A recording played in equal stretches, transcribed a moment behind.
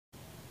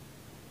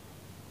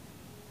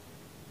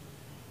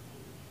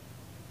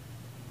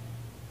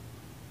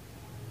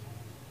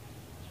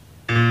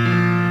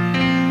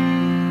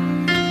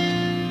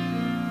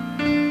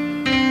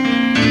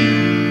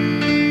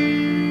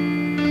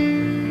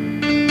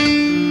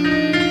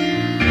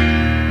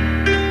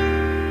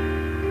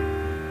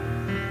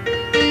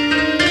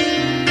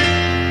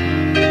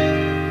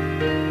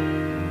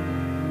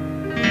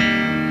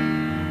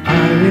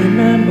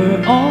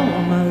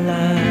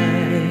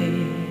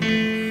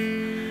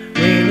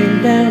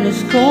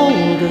as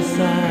cold as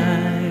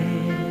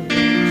ice.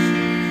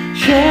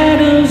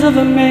 Shadows of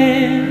a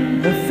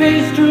man, a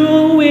face through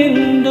a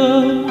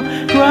window,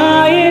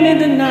 crying in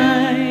the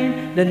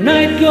night. The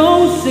night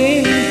goes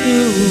into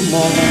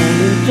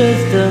morning,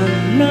 just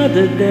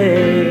another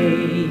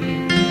day.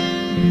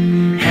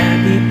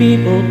 Happy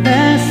people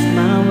pass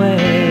my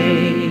way.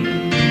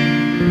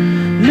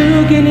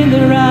 Looking in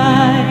their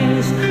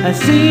eyes, I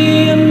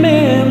see a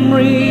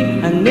memory.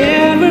 I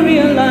never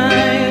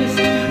realized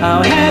how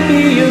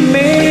happy you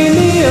made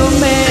me, oh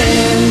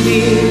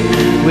Mandy.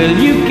 Well,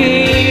 you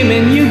came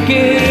and you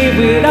gave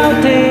without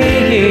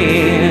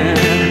taking,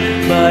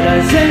 but I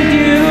sent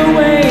you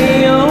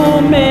away,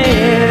 oh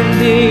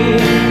Mandy.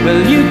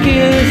 Well, you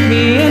kissed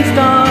me and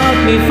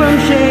stopped me from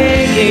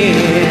shaking,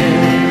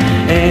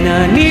 and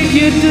I need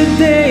you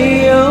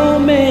today, oh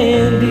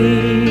Mandy.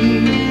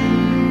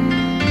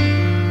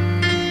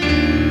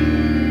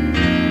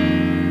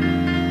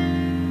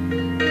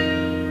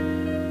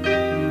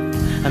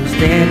 I'm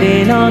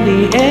standing on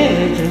the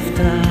edge of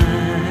time.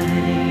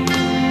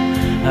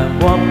 I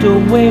walked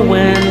away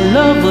when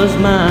love was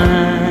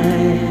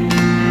mine.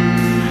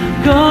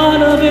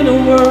 Caught up in a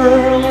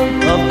world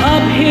of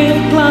uphill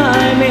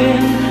climbing.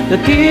 The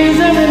tears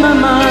are in my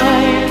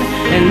mind,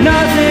 and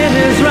nothing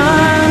is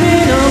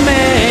rhyming, oh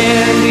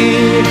Mandy.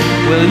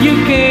 Well, you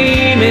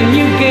came and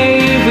you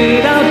gave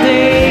without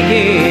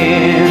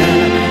taking,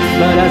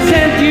 but I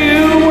sent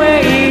you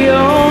away,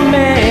 oh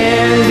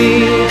Mandy.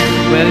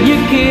 Well, you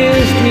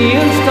kissed me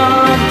and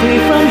stopped me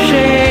from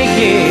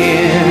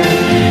shaking,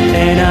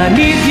 and I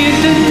need you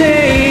today.